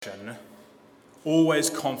always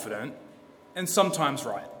confident, and sometimes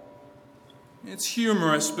right. It's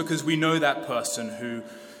humorous because we know that person who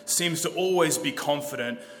seems to always be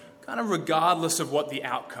confident, kind of regardless of what the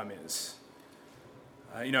outcome is.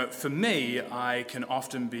 For me, I can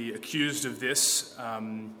often be accused of this.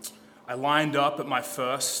 I lined up at my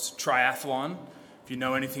first triathlon. If you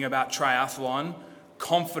know anything about triathlon,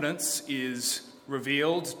 confidence is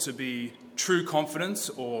revealed to be true confidence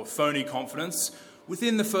or phony confidence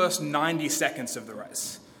within the first 90 seconds of the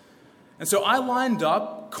race. And so I lined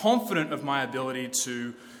up confident of my ability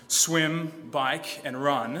to swim, bike, and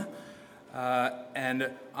run.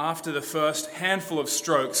 And after the first handful of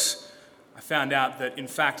strokes, I found out that, in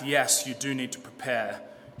fact, yes, you do need to prepare.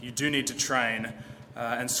 You do need to train.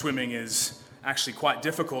 And swimming is actually quite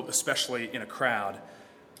difficult, especially in a crowd.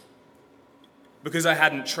 Because I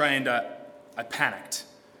hadn't trained, I panicked.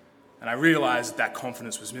 And I realized that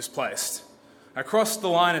confidence was misplaced. I crossed the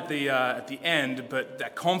line at the end, but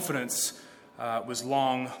that confidence was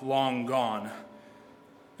long gone.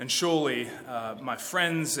 And surely my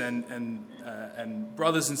friends and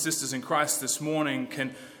brothers and sisters in Christ this morning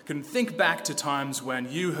can think back to times when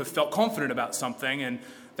you have felt confident about something and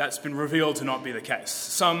that's been revealed to not be the case.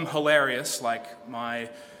 Some hilarious, like my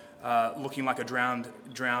looking like a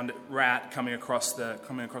drowned rat coming across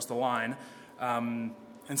the line,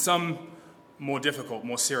 and some more difficult,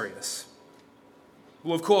 more serious.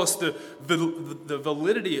 Well, of course, the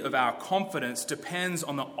validity of our confidence depends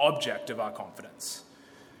on the object of our confidence.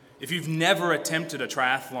 If you've never attempted a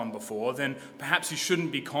triathlon before, then perhaps you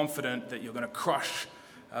shouldn't be confident that you're going to crush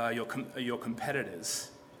your competitors.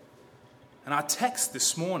 And our text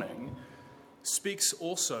this morning speaks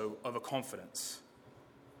also of a confidence.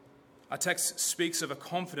 Our text speaks of a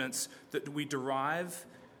confidence that we derive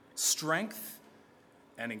strength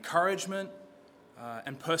and encouragement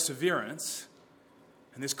and perseverance.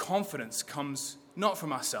 And this confidence comes not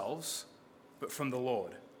from ourselves, but from the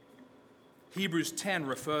Lord. Hebrews 10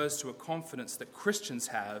 refers to a confidence that Christians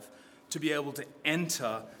have to be able to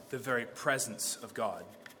enter the very presence of God.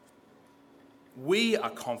 We are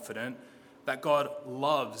confident that God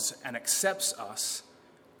loves and accepts us,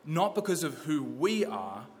 not because of who we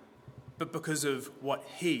are, but because of what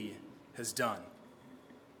He has done.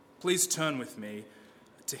 Please turn with me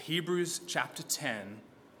to Hebrews chapter 10,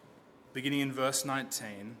 beginning in verse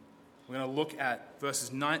 19. We're going to look at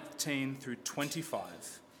verses 19 through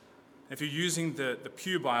 25. If you're using the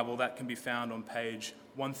Pew Bible, that can be found on page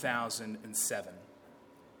 1007.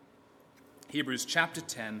 Hebrews chapter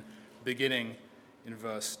 10, beginning in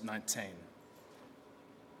verse 19.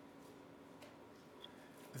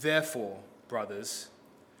 Therefore, brothers,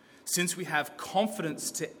 since we have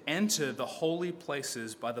confidence to enter the holy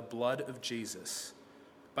places by the blood of Jesus,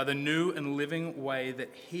 by the new and living way that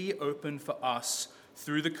He opened for us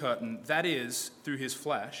through the curtain, that is, through His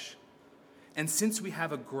flesh, and since we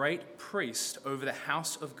have a great priest over the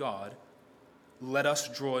house of God, let us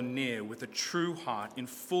draw near with a true heart in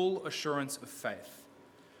full assurance of faith,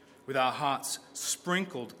 with our hearts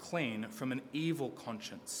sprinkled clean from an evil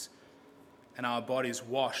conscience and our bodies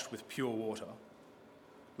washed with pure water.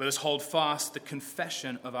 Let us hold fast the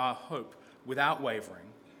confession of our hope without wavering,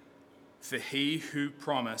 for He who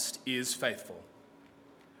promised is faithful.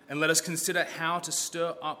 And let us consider how to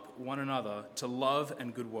stir up one another to love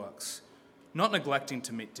and good works, not neglecting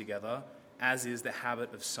to meet together, as is the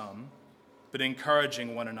habit of some, but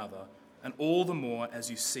encouraging one another, and all the more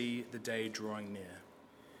as you see the day drawing near.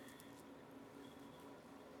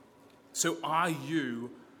 So are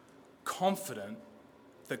you confident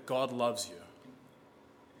that God loves you?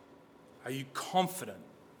 Are you confident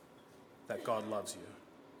that God loves you?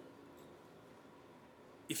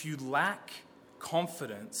 If you lack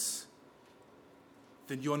confidence,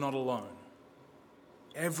 then you're not alone.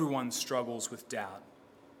 Everyone struggles with doubt.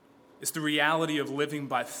 It's the reality of living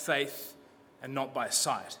by faith and not by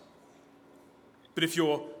sight. But if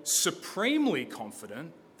you're supremely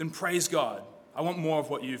confident, then praise God. I want more of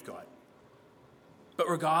what you've got. But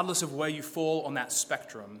regardless of where you fall on that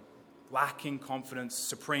spectrum, lacking confidence,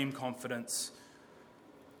 supreme confidence,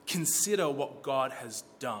 consider what God has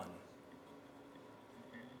done.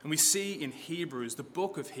 And we see in Hebrews, the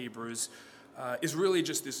book of Hebrews, is really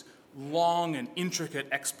just this long and intricate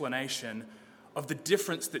explanation of the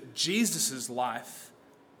difference that Jesus' life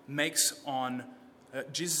makes on,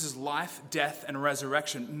 Jesus' life, death, and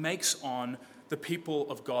resurrection makes on the people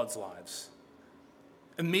of God's lives.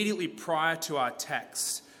 Immediately prior to our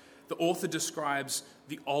text, the author describes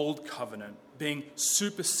the old covenant being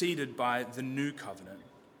superseded by the new covenant.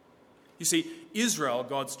 You see, Israel,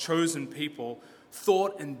 God's chosen people,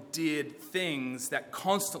 thought and did things that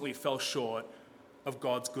constantly fell short of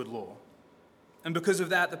God's good law. And because of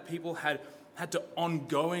that, the people had to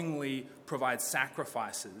ongoingly provide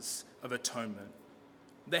sacrifices of atonement.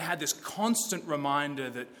 They had this constant reminder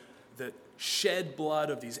that shed blood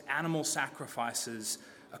of these animal sacrifices,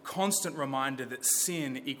 a constant reminder that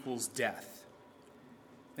sin equals death.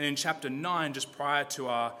 And in chapter 9, just prior to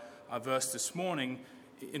our verse this morning,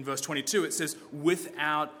 in verse 22, it says,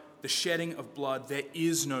 without the shedding of blood, there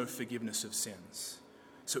is no forgiveness of sins.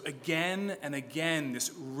 So again and again,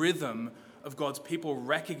 this rhythm of God's people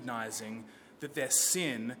recognizing that their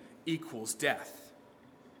sin equals death.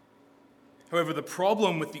 However, the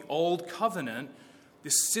problem with the old covenant,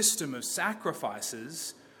 this system of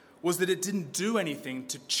sacrifices, was that it didn't do anything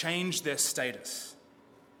to change their status.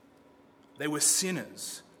 They were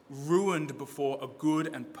sinners, ruined before a good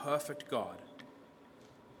and perfect God.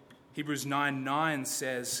 Hebrews 9:9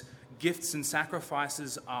 says, gifts and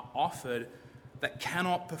sacrifices are offered that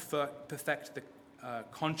cannot perfect the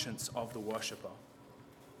conscience of the worshipper.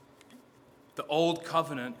 The old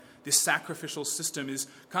covenant, this sacrificial system, is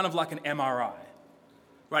kind of like an MRI,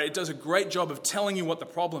 right? It does a great job of telling you what the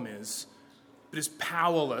problem is, but is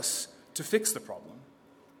powerless to fix the problem.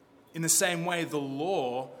 In the same way, the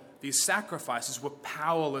law, these sacrifices, were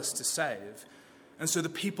powerless to save. And so the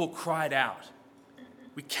people cried out,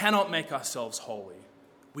 we cannot make ourselves holy.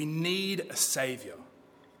 We need a Savior.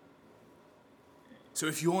 So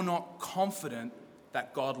if you're not confident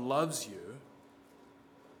that God loves you,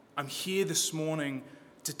 I'm here this morning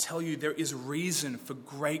to tell you there is reason for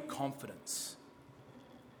great confidence.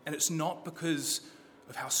 And it's not because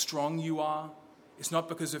of how strong you are. It's not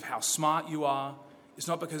because of how smart you are. It's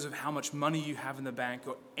not because of how much money you have in the bank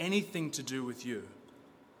or anything to do with you.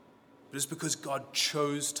 But it's because God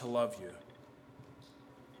chose to love you.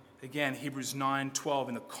 Again, Hebrews 9:12,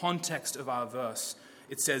 in the context of our verse,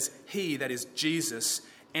 it says, he, that is Jesus,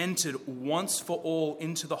 entered once for all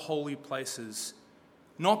into the holy places,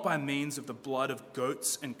 not by means of the blood of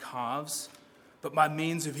goats and calves, but by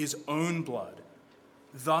means of his own blood,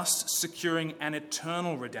 thus securing an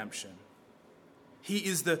eternal redemption. He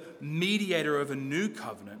is the mediator of a new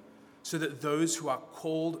covenant, so that those who are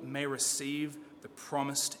called may receive the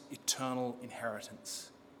promised eternal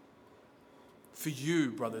inheritance. For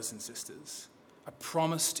you, brothers and sisters, a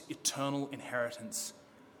promised eternal inheritance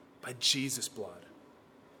by Jesus' blood.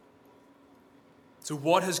 So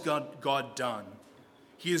what has God done?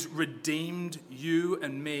 He has redeemed you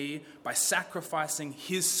and me by sacrificing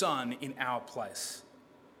his Son in our place.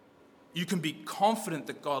 You can be confident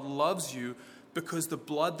that God loves you because the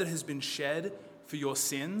blood that has been shed for your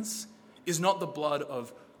sins is not the blood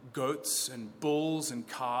of goats and bulls and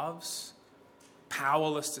calves,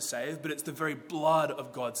 powerless to save, but it's the very blood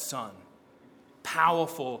of God's Son,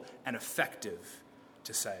 powerful and effective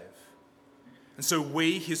to save. And so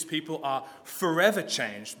we, his people, are forever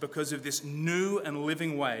changed because of this new and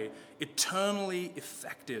living way, eternally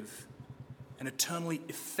effective and eternally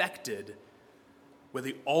effected, where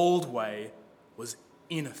the old way was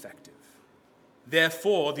ineffective.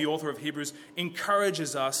 Therefore, the author of Hebrews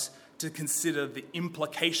encourages us to consider the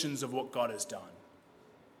implications of what God has done.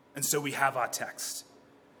 And so we have our text.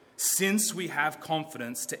 Since we have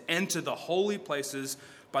confidence to enter the holy places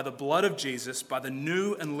by the blood of Jesus, by the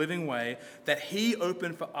new and living way that he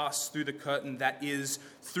opened for us through the curtain that is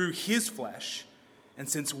through his flesh, and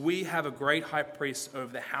since we have a great high priest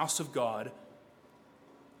over the house of God,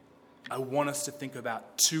 I want us to think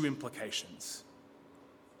about two implications.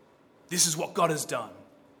 This is what God has done.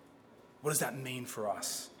 What does that mean for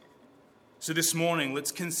us? So this morning,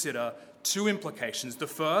 let's consider two implications. The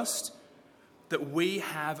first, that we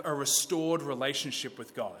have a restored relationship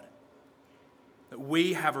with God. That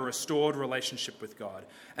we have a restored relationship with God.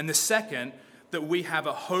 And the second, that we have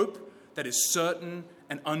a hope that is certain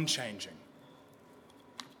and unchanging.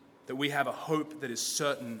 That we have a hope that is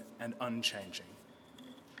certain and unchanging.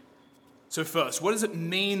 So first, what does it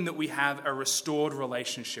mean that we have a restored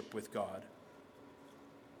relationship with God?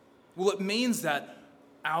 Well, it means that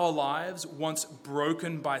our lives, once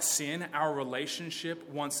broken by sin, our relationship,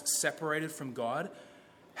 once separated from God,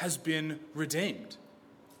 has been redeemed.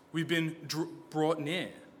 We've been brought near.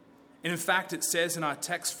 And in fact, it says in our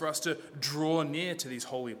text for us to draw near to these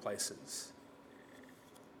holy places,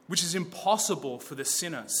 which is impossible for the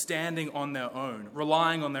sinner standing on their own,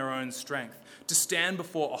 relying on their own strength. To stand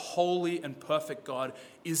before a holy and perfect God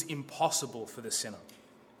is impossible for the sinner.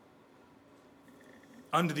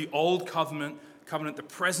 Under the old covenant, the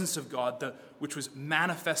presence of God, which was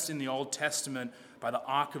manifest in the Old Testament by the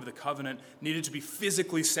Ark of the Covenant, needed to be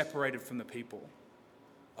physically separated from the people.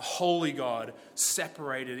 A holy God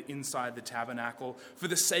separated inside the tabernacle for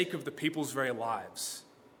the sake of the people's very lives.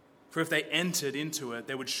 for if they entered into it,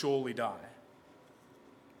 they would surely die.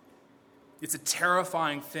 It's a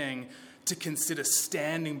terrifying thing to consider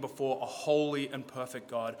standing before a holy and perfect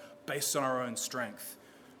God based on our own strength,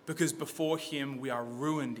 because before him we are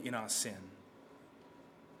ruined in our sin.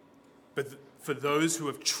 But for those who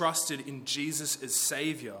have trusted in Jesus as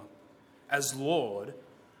Savior, as Lord,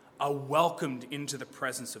 are welcomed into the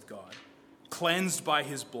presence of God, cleansed by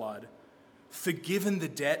his blood, forgiven the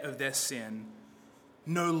debt of their sin,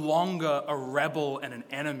 no longer a rebel and an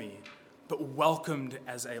enemy, but welcomed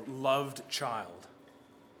as a loved child.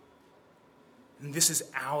 And this is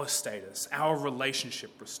our status, our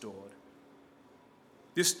relationship restored.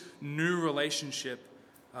 This new relationship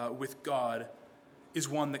with God is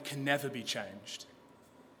one that can never be changed.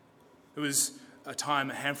 There was a time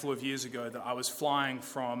a handful of years ago that I was flying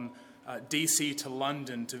from DC to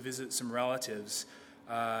London to visit some relatives.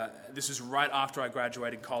 This was right after I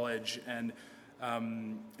graduated college, and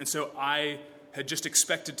so I had just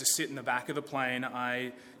expected to sit in the back of the plane.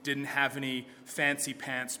 I didn't have any fancy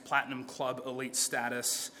pants, platinum club elite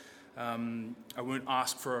status. I won't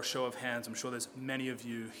ask for a show of hands. I'm sure there's many of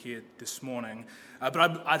you here this morning.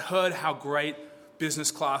 But I'd heard how great business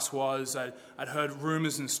class was. I'd heard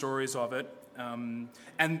rumors and stories of it. And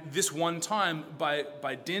this one time,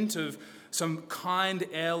 by dint of some kind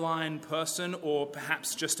airline person, or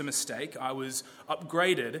perhaps just a mistake, I was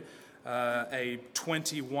upgraded, a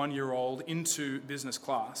 21-year-old, into business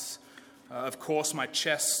class. Of course, my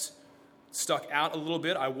chest stuck out a little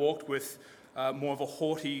bit. I walked with more of a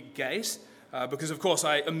haughty gait, because, of course,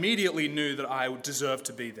 I immediately knew that I deserved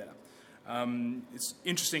to be there. It's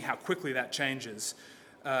interesting how quickly that changes.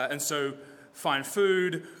 And so, fine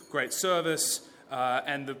food, great service,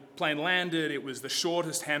 and the plane landed. It was the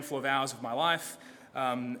shortest handful of hours of my life.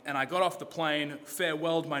 And I got off the plane,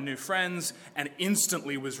 farewelled my new friends, and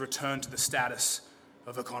instantly was returned to the status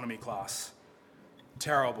of economy class.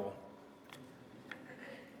 Terrible.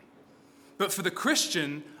 But for the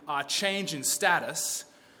Christian, our change in status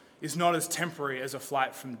is not as temporary as a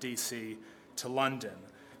flight from DC to London.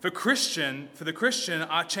 For the Christian,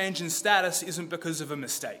 our change in status isn't because of a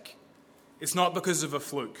mistake. It's not because of a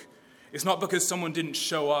fluke. It's not because someone didn't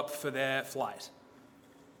show up for their flight.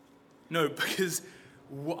 No, because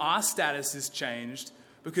our status is changed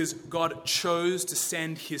because God chose to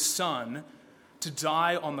send his Son to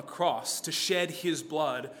die on the cross, to shed his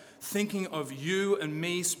blood, thinking of you and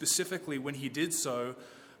me specifically when he did so,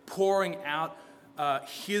 pouring out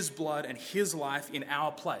his blood and his life in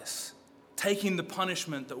our place, taking the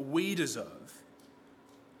punishment that we deserve,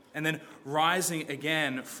 and then rising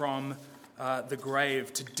again from the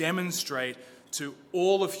grave to demonstrate to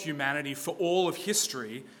all of humanity, for all of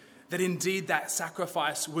history, that indeed that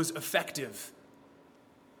sacrifice was effective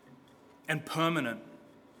and permanent.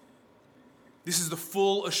 This is the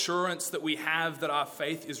full assurance that we have that our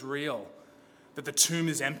faith is real, that the tomb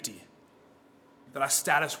is empty, that our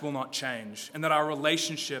status will not change, and that our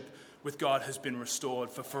relationship with God has been restored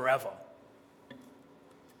for forever.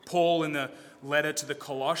 Paul, in the letter to the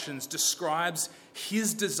Colossians, describes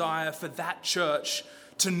his desire for that church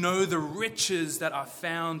to know the riches that are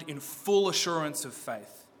found in full assurance of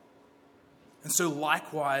faith. And so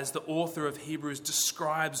likewise, the author of Hebrews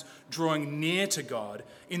describes drawing near to God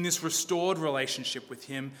in this restored relationship with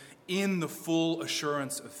him in the full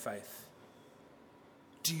assurance of faith.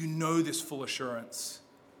 Do you know this full assurance?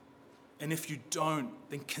 And if you don't,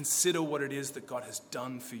 then consider what it is that God has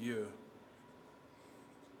done for you.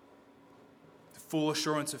 The full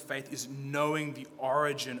assurance of faith is knowing the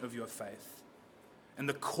origin of your faith and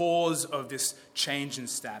the cause of this change in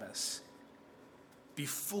status. Be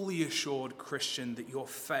fully assured, Christian, that your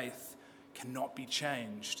faith cannot be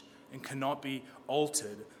changed and cannot be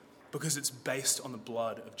altered because it's based on the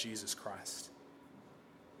blood of Jesus Christ.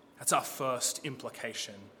 That's our first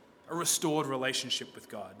implication, a restored relationship with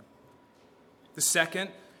God. The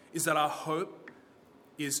second is that our hope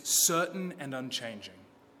is certain and unchanging.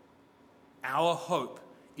 Our hope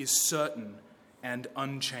is certain and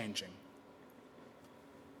unchanging.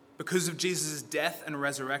 Because of Jesus' death and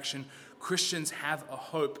resurrection, Christians have a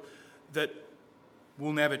hope that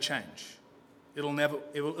will never change. It'll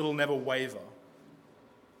never waver.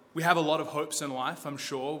 We have a lot of hopes in life, I'm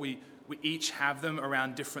sure. We each have them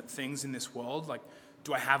around different things in this world. Like,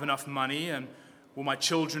 do I have enough money? And will my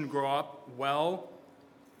children grow up well?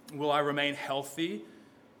 Will I remain healthy?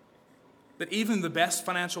 But even the best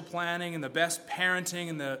financial planning and the best parenting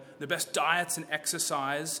and the best diets and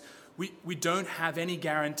exercise, we don't have any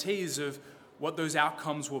guarantees of what those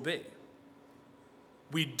outcomes will be.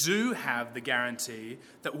 We do have the guarantee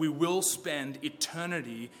that we will spend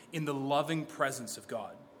eternity in the loving presence of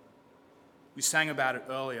God. We sang about it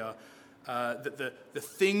earlier, that the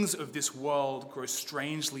things of this world grow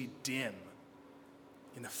strangely dim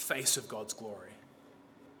in the face of God's glory.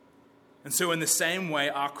 And so in the same way,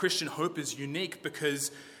 our Christian hope is unique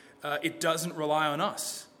because it doesn't rely on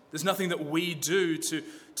us. There's nothing that we do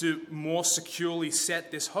to more securely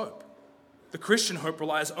set this hope. The Christian hope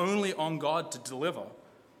relies only on God to deliver.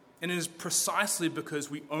 And it is precisely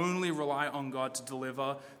because we only rely on God to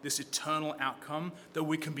deliver this eternal outcome that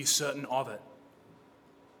we can be certain of it.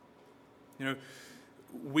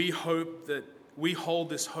 We hold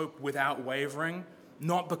this hope without wavering,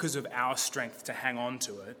 not because of our strength to hang on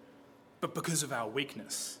to it, but because of our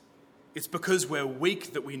weakness. It's because we're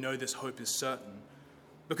weak that we know this hope is certain,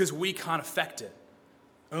 because we can't affect it.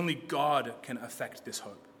 Only God can affect this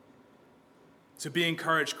hope. So be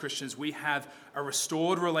encouraged, Christians. We have a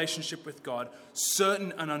restored relationship with God,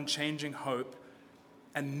 certain and unchanging hope,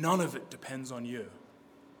 and none of it depends on you.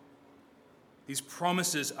 These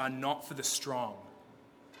promises are not for the strong.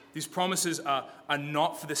 These promises are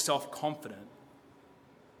not for the self-confident.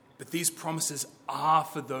 But these promises are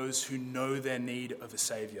for those who know their need of a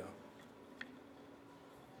Savior.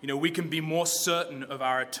 We can be more certain of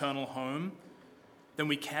our eternal home than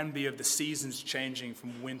we can be of the seasons changing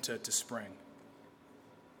from winter to spring.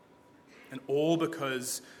 And all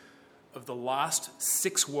because of the last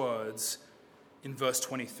 6 words in verse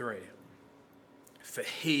 23. For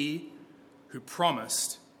he who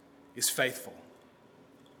promised is faithful.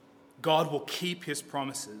 God will keep his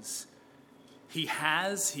promises. He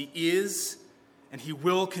has, he is, and he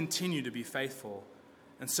will continue to be faithful.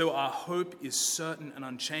 And so our hope is certain and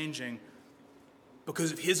unchanging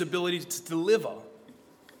because of his ability to deliver.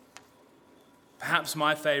 Perhaps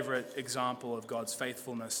my favorite example of God's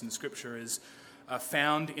faithfulness in Scripture is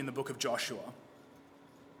found in the book of Joshua.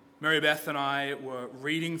 Mary Beth and I were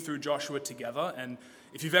reading through Joshua together, and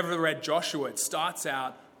if you've ever read Joshua, it starts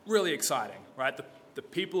out really exciting, right? The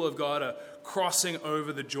people of God are crossing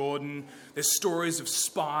over the Jordan. There's stories of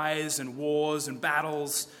spies and wars and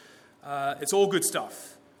battles. It's all good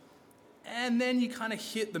stuff. And then you kind of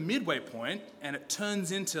hit the midway point, and it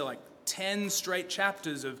turns into like 10 straight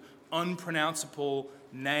chapters of unpronounceable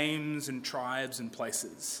names and tribes and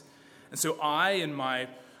places. And so I, in my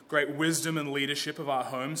great wisdom and leadership of our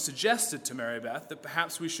home, suggested to Mary Beth that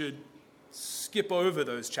perhaps we should skip over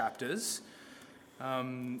those chapters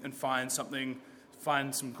and find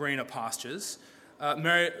some greener pastures.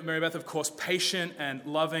 Mary Beth, of course, patient and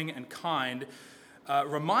loving and kind,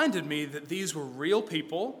 reminded me that these were real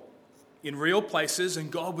people in real places,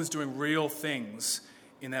 and God was doing real things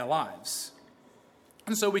in their lives.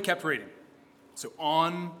 And so we kept reading. So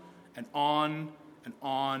on and on and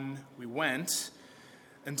on we went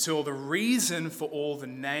until the reason for all the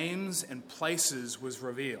names and places was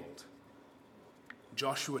revealed.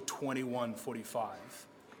 Joshua 21:45.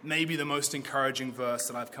 Maybe the most encouraging verse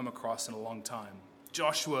that I've come across in a long time.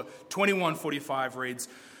 Joshua 21:45 reads,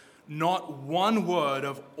 "Not one word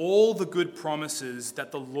of all the good promises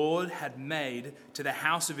that the Lord had made to the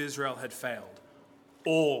house of Israel had failed.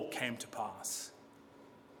 All came to pass."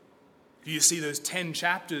 Do you see those 10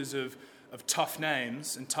 chapters of tough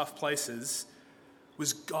names and tough places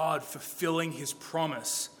was God fulfilling his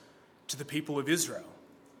promise to the people of Israel,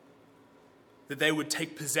 that they would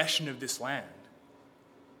take possession of this land.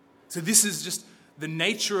 So this is just the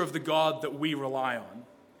nature of the God that we rely on.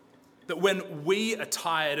 That when we are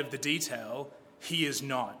tired of the detail, he is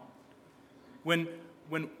not. When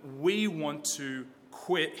we want to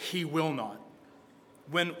quit, he will not.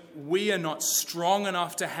 When we are not strong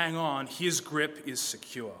enough to hang on, his grip is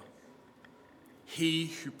secure. He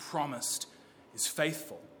who promised is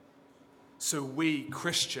faithful. So we,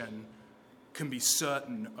 Christian, can be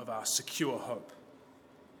certain of our secure hope.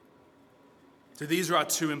 So these are our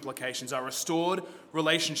 2 implications: our restored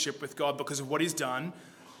relationship with God because of what he's done,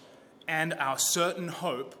 and our certain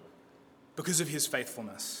hope because of his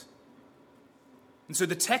faithfulness. And so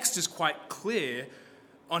the text is quite clear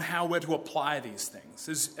on how we're to apply these things.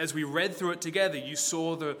 As we read through it together, you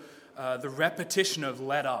saw the repetition of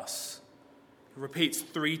 "let us." It repeats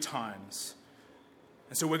 3 times.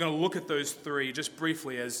 And so we're going to look at those 3 just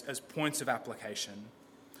briefly as points of application.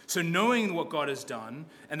 So knowing what God has done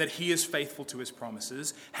and that he is faithful to his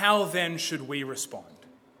promises, how then should we respond?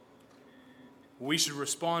 We should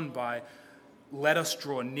respond by, let us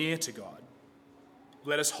draw near to God.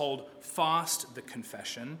 Let us hold fast the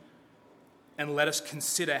confession, and let us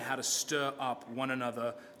consider how to stir up one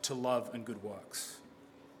another to love and good works.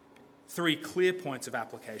 3 clear points of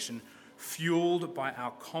application fueled by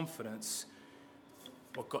our confidence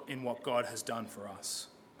in what God has done for us.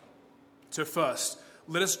 So first,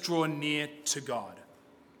 let us draw near to God.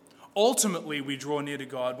 Ultimately, we draw near to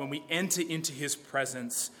God when we enter into his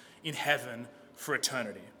presence in heaven for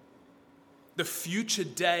eternity. The future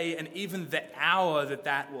day and even the hour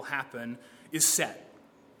that will happen is set.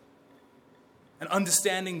 And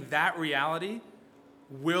understanding that reality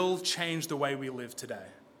will change the way we live today.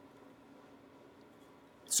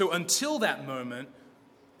 So until that moment,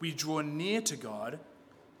 we draw near to God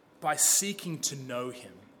by seeking to know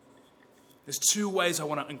him. There's two ways I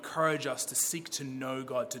want to encourage us to seek to know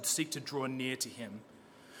God, to seek to draw near to him.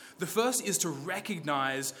 The first is to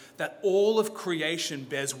recognize that all of creation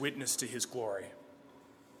bears witness to his glory.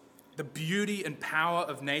 The beauty and power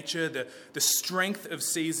of nature, the strength of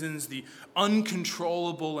seasons, the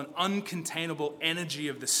uncontrollable and uncontainable energy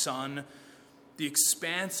of the sun, the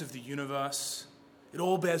expanse of the universe, it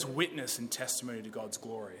all bears witness and testimony to God's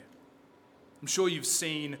glory. I'm sure you've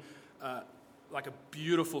seen like a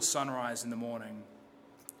beautiful sunrise in the morning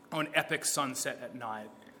or an epic sunset at night.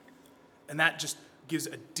 And that just gives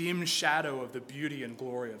a dim shadow of the beauty and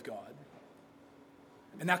glory of God.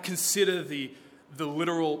 And now consider the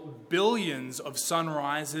literal billions of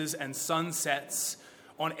sunrises and sunsets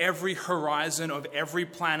on every horizon of every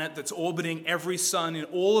planet that's orbiting every sun in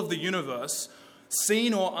all of the universe,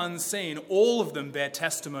 seen or unseen. All of them bear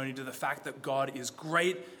testimony to the fact that God is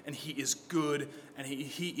great and he is good and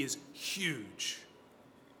he is huge.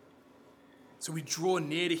 So we draw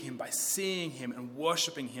near to him by seeing him and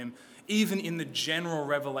worshiping him, even in the general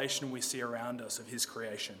revelation we see around us of his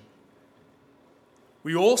creation.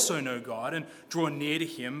 We also know God and draw near to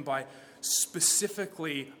him by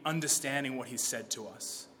specifically understanding what he's said to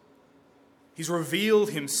us. He's revealed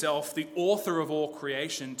himself, the author of all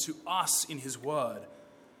creation, to us in his word.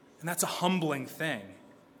 And that's a humbling thing.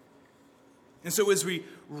 And so as we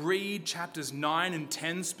read chapters 9 and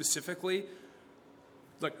 10 specifically,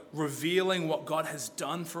 like revealing what God has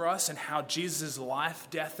done for us and how Jesus' life,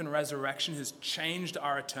 death, and resurrection has changed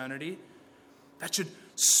our eternity, that should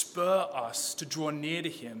spur us to draw near to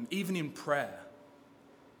him, even in prayer.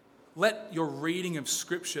 Let your reading of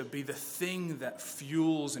Scripture be the thing that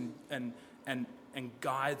fuels and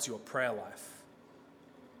guides your prayer life.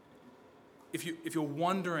 If you're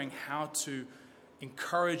wondering how to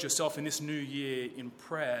encourage yourself in this new year in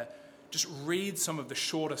prayer, just read some of the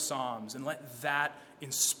shorter Psalms and let that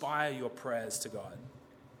inspire your prayers to God.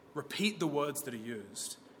 Repeat the words that are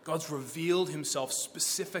used. God's revealed himself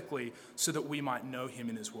specifically so that we might know him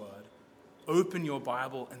in his word. Open your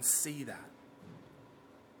Bible and see that.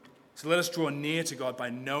 So let us draw near to God by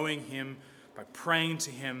knowing him, by praying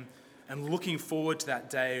to him, and looking forward to that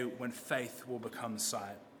day when faith will become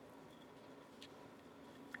sight.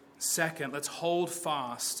 Second, let's hold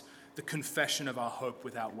fast the confession of our hope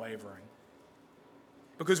without wavering.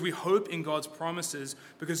 Because we hope in God's promises,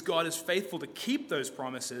 because God is faithful to keep those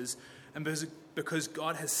promises, and because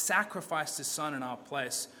God has sacrificed his Son in our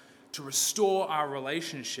place to restore our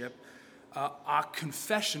relationship, our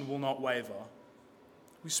confession will not waver.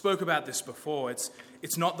 We spoke about this before.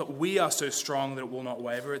 It's not that we are so strong that it will not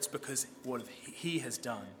waver. It's because what he has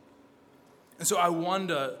done. And so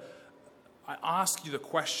I ask you the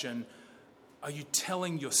question, are you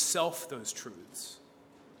telling yourself those truths?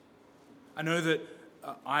 I know that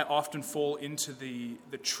I often fall into the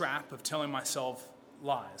trap of telling myself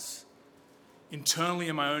lies. Internally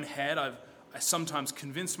in my own head, I sometimes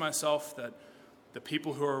convince myself that the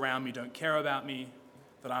people who are around me don't care about me,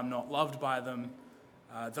 that I'm not loved by them,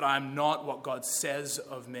 that I'm not what God says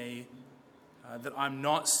of me, that I'm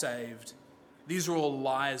not saved. These are all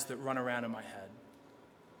lies that run around in my head.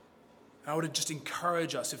 And I would just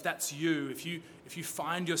encourage us, if that's you, if you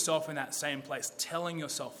find yourself in that same place, telling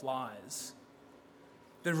yourself lies,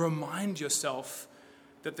 then remind yourself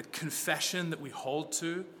that the confession that we hold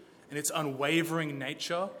to and its unwavering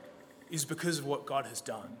nature is because of what God has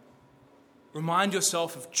done. Remind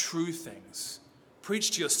yourself of true things.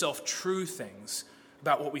 Preach to yourself true things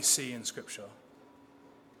about what we see in Scripture.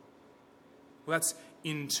 Well, that's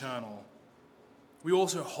internal. We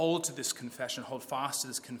also hold to this confession, hold fast to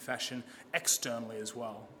this confession externally as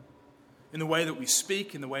well. In the way that we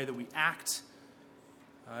speak, in the way that we act,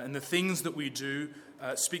 and the things that we do,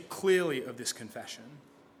 speak clearly of this confession.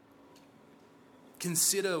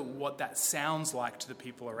 Consider what that sounds like to the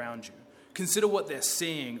people around you. Consider what they're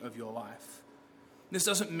seeing of your life. This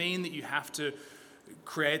doesn't mean that you have to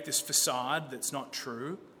create this facade that's not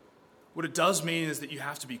true. What it does mean is that you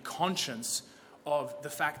have to be conscious of the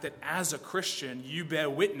fact that as a Christian, you bear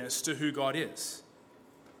witness to who God is.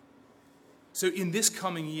 So in this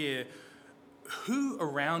coming year, who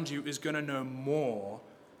around you is going to know more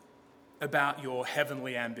about your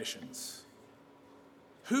heavenly ambitions?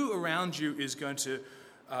 Who around you is going to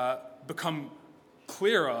become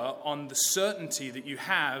clearer on the certainty that you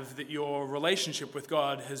have that your relationship with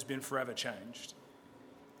God has been forever changed.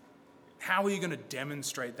 How are you going to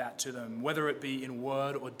demonstrate that to them, whether it be in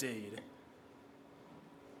word or deed?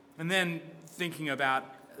 And then thinking about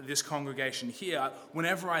this congregation here,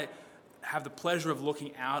 whenever I have the pleasure of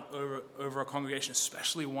looking out over a congregation,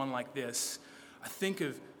 especially one like this, I think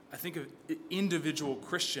of individual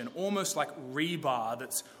Christian, almost like rebar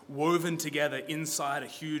that's woven together inside a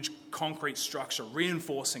huge concrete structure,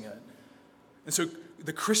 reinforcing it. And so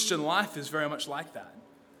the Christian life is very much like that,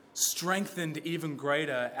 strengthened even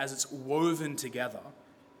greater as it's woven together.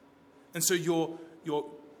 And so your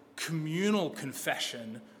communal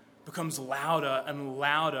confession becomes louder and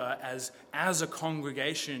louder as a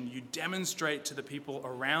congregation you demonstrate to the people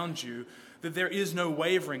around you that there is no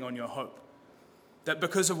wavering on your hope. That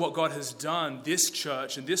because of what God has done, this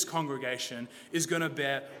church and this congregation is going to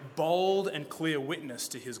bear bold and clear witness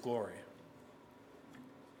to his glory.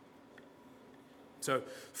 So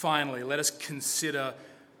finally, let us consider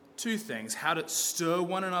two things: how to stir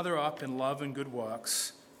one another up in love and good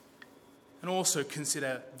works, and also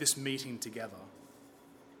consider this meeting together.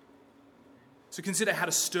 So consider how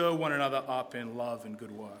to stir one another up in love and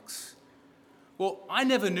good works. Well, I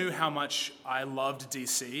never knew how much I loved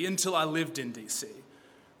DC until I lived in DC,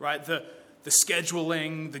 right? The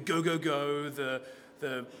scheduling, the go,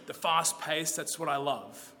 the fast pace, that's what I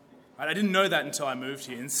love. Right? I didn't know that until I moved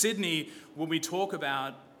here. In Sydney, when we talk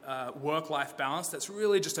about work-life balance, that's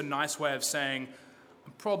really just a nice way of saying,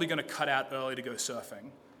 I'm probably going to cut out early to go surfing.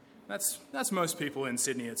 That's most people in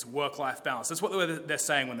Sydney. It's work-life balance. That's what they're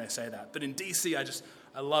saying when they say that. But in DC,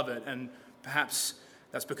 I love it, and perhaps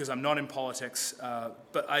that's because I'm not in politics,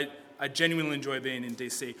 but I genuinely enjoy being in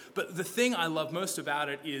DC. But the thing I love most about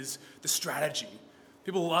it is the strategy.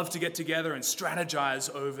 People love to get together and strategize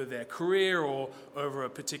over their career or over a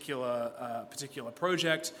particular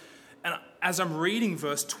project. And as I'm reading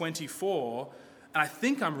verse 24, and I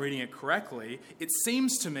think I'm reading it correctly, it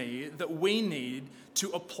seems to me that we need to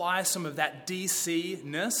apply some of that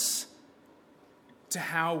DC-ness to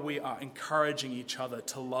how we are encouraging each other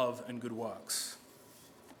to love and good works.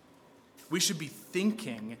 We should be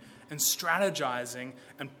thinking and strategizing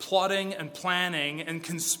and plotting and planning and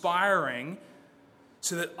conspiring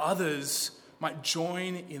so that others might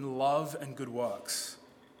join in love and good works.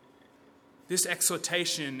 This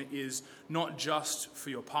exhortation is not just for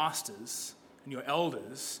your pastors and your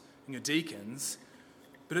elders and your deacons,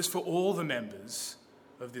 but it's for all the members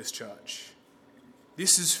of this church.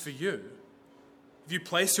 This is for you. If you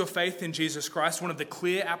place your faith in Jesus Christ, one of the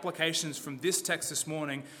clear applications from this text this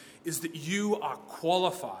morning is that you are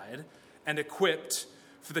qualified and equipped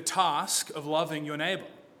for the task of loving your neighbor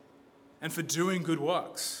and for doing good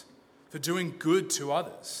works, for doing good to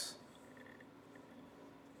others.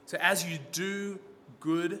 So as you do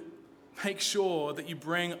good, make sure that you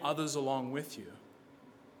bring others along with you.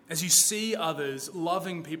 As you see others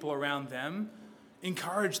loving people around them,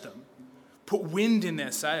 encourage them. Put wind in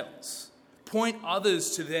their sails. Point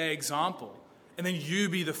others to their example, and then you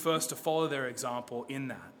be the first to follow their example in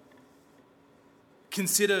that.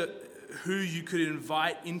 Consider who you could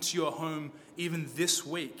invite into your home even this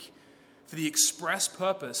week for the express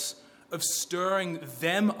purpose of stirring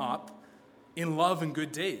them up in love and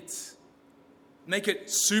good deeds. Make it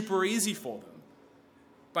super easy for them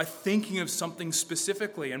by thinking of something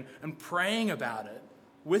specifically and praying about it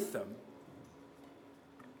with them.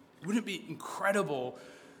 Wouldn't it be incredible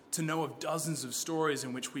to know of dozens of stories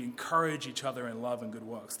in which we encourage each other in love and good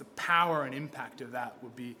works? The power and impact of that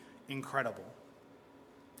would be incredible.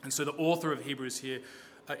 And so the author of Hebrews here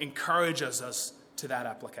encourages us to that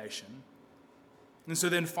application. And so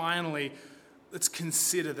then finally, let's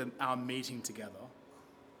consider our meeting together.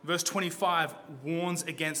 Verse 25 warns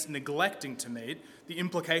against neglecting to meet, the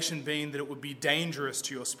implication being that it would be dangerous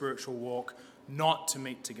to your spiritual walk not to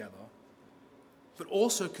meet together. But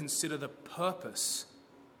also consider the purpose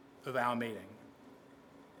of our meeting.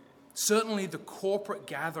 Certainly the corporate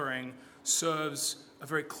gathering serves a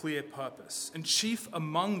very clear purpose, and chief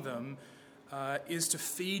among them is to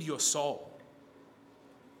feed your soul.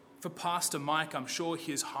 For Pastor Mike, I'm sure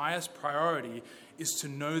his highest priority is to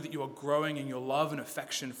know that you are growing in your love and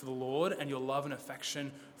affection for the Lord and your love and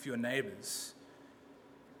affection for your neighbors.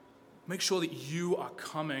 Make sure that you are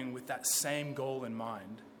coming with that same goal in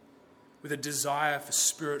mind, with a desire for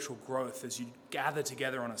spiritual growth as you gather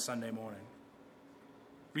together on a Sunday morning.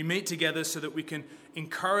 We meet together so that we can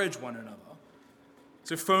encourage one another.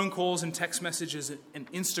 So phone calls and text messages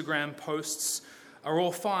and Instagram posts are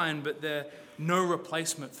all fine, but they're no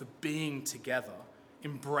replacement for being together,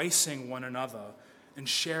 embracing one another, and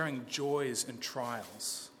sharing joys and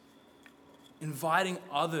trials. inviting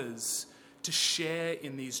others to share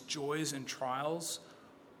in these joys and trials,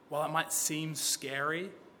 while it might seem scary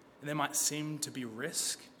and there might seem to be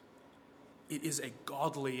risk, it is a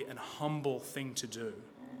godly and humble thing to do.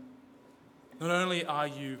 Not only are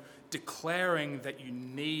you declaring that you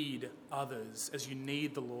need others as you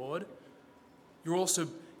need the Lord, you're also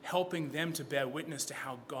helping them to bear witness to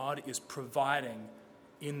how God is providing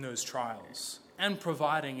in those trials and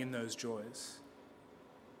providing in those joys.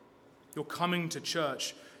 You're coming to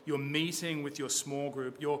church, you're meeting with your small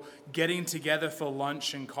group, you're getting together for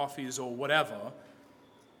lunch and coffees or whatever,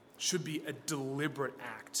 should be a deliberate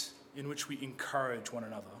act in which we encourage one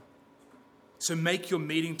another. So make your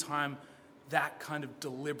meeting time that kind of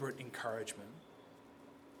deliberate encouragement.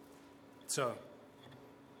 So,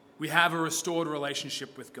 we have a restored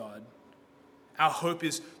relationship with God. Our hope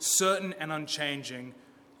is certain and unchanging,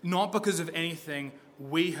 not because of anything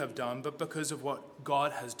we have done, but because of what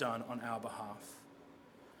God has done on our behalf.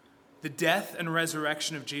 The death and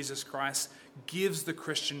resurrection of Jesus Christ gives the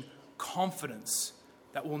Christian confidence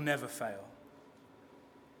that will never fail.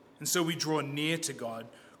 And so we draw near to God,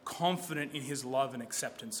 confident in his love and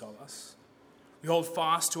acceptance of us. We hold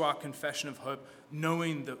fast to our confession of hope,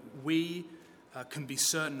 knowing that we can be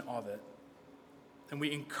certain of it. And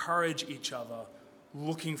we encourage each other,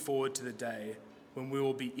 looking forward to the day when we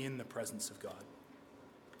will be in the presence of God.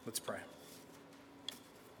 Let's pray.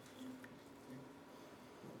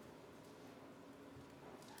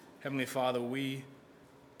 Heavenly Father, we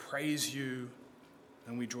praise you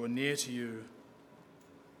and we draw near to you.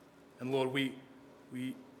 And Lord, we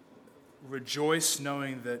rejoice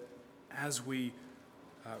knowing that as we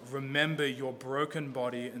remember your broken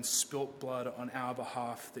body and spilt blood on our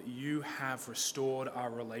behalf, that you have restored our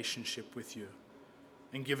relationship with you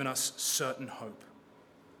and given us certain hope.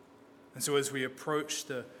 And so as we approach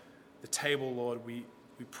the table, Lord, we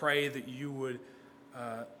pray that you would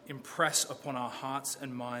impress upon our hearts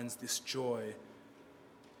and minds this joy,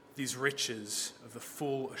 these riches of the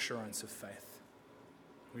full assurance of faith.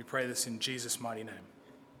 We pray this in Jesus' mighty name.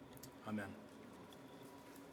 Amen.